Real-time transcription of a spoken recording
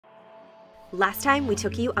Last time we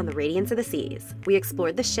took you on the Radiance of the Seas. We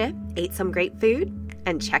explored the ship, ate some great food,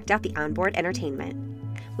 and checked out the onboard entertainment.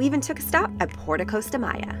 We even took a stop at Puerto Costa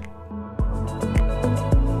Maya.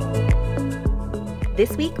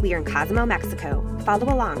 This week we are in Cozumel, Mexico.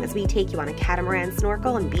 Follow along as we take you on a catamaran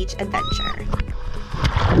snorkel and beach adventure.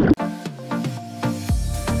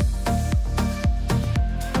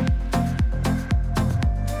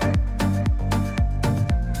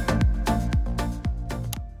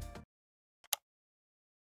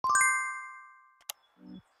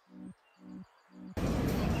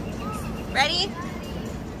 Ready?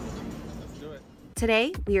 Let's do it.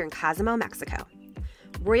 Today, we are in Cozumel, Mexico.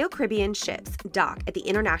 Royal Caribbean ships dock at the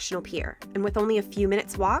International Pier, and with only a few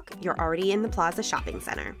minutes walk, you're already in the Plaza Shopping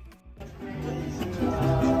Center.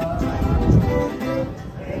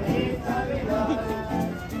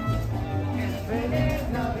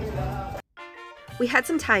 We had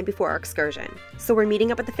some time before our excursion, so we're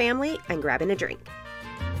meeting up with the family and grabbing a drink.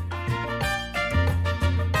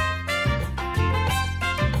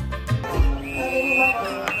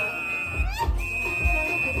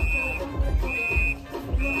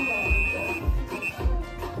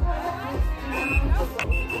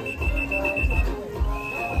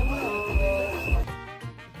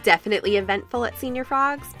 Definitely eventful at Senior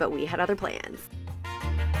Frogs, but we had other plans.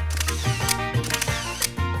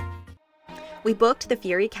 We booked the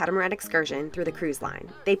Fury Catamaran Excursion through the cruise line.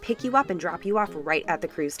 They pick you up and drop you off right at the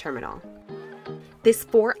cruise terminal. This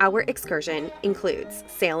 4-hour excursion includes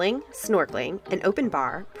sailing, snorkeling, an open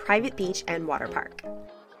bar, private beach, and water park.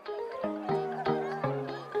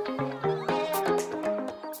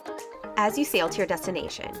 As you sail to your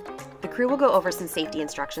destination, the crew will go over some safety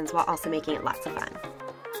instructions while also making it lots of fun.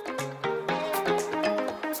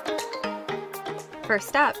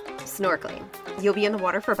 First up, snorkeling. You'll be in the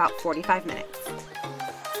water for about 45 minutes.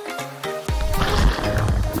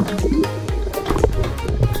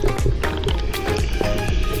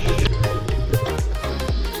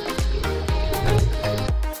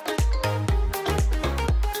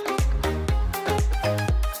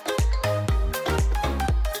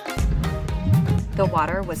 The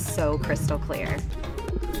water was so crystal clear.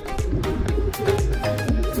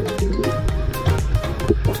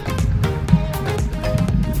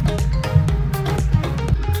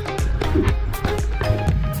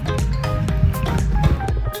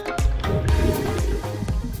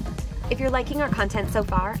 If you're liking our content so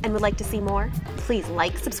far and would like to see more, please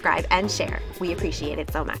like, subscribe, and share. We appreciate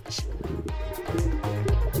it so much.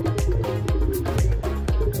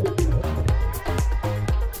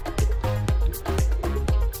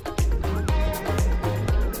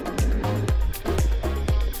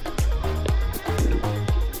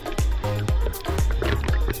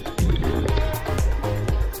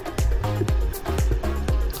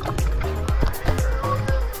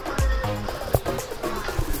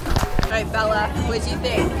 All right, Bella, what'd you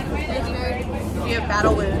think? You have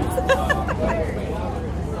battle wounds.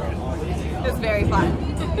 It was very fun.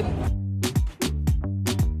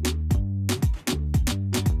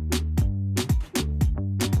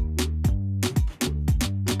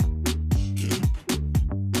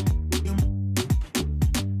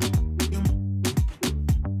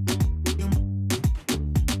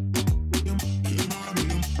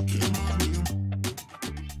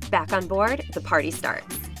 Back on board, the party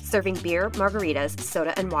starts. Serving beer, margaritas,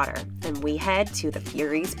 soda, and water, and we head to the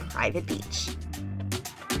Fury's private beach.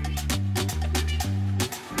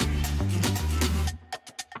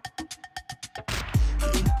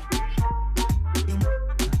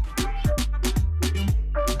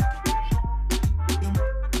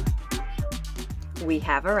 We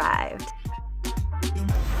have arrived.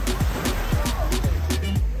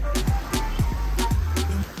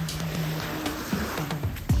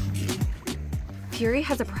 Fury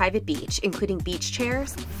has a private beach, including beach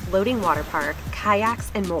chairs, floating water park,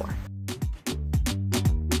 kayaks, and more.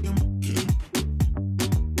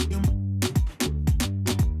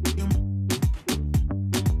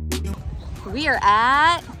 We are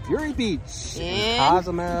at Fury Beach in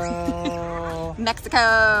Cozumel,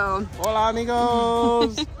 Mexico. Hola,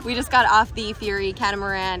 amigos. We just got off the Fury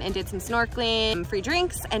Catamaran and did some snorkeling, free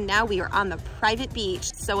drinks, and now we are on the private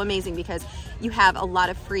beach. So amazing because you have a lot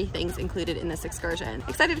of free things included in this excursion.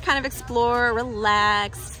 Excited to kind of explore,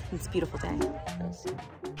 relax. It's a beautiful day.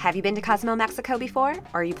 Have you been to Cozumel, Mexico before?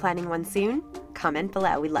 Or are you planning one soon? Comment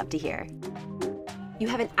below, we'd love to hear. You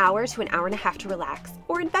have an hour to an hour and a half to relax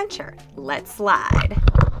or adventure. Let's slide.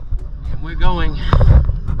 And we're going. 1,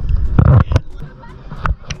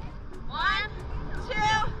 2,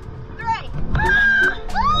 3.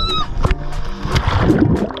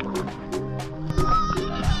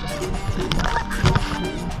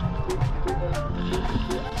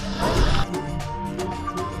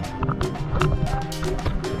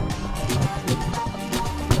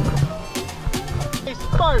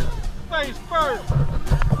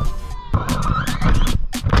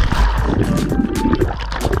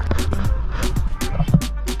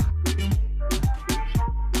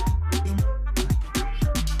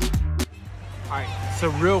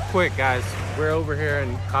 Real quick, guys, we're over here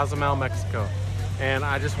in Cozumel, Mexico, and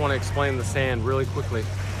I just want to explain the sand really quickly.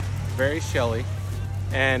 Very shelly,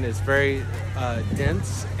 and it's very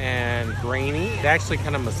dense and grainy. It actually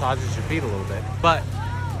kind of massages your feet a little bit, but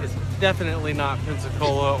it's definitely not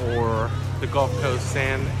Pensacola or the Gulf Coast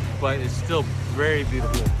sand, but it's still very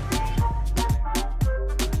beautiful.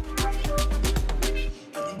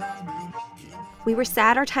 We were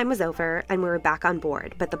sad our time was over and we were back on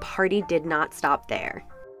board, but the party did not stop there.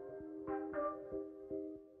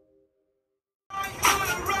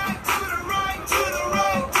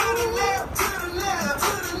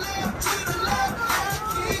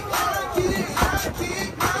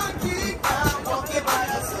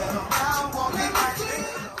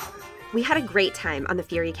 We had a great time on the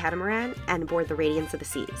Fury Catamaran and aboard the Radiance of the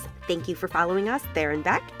Seas. Thank you for following us there in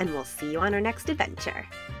Beck, and we'll see you on our next adventure.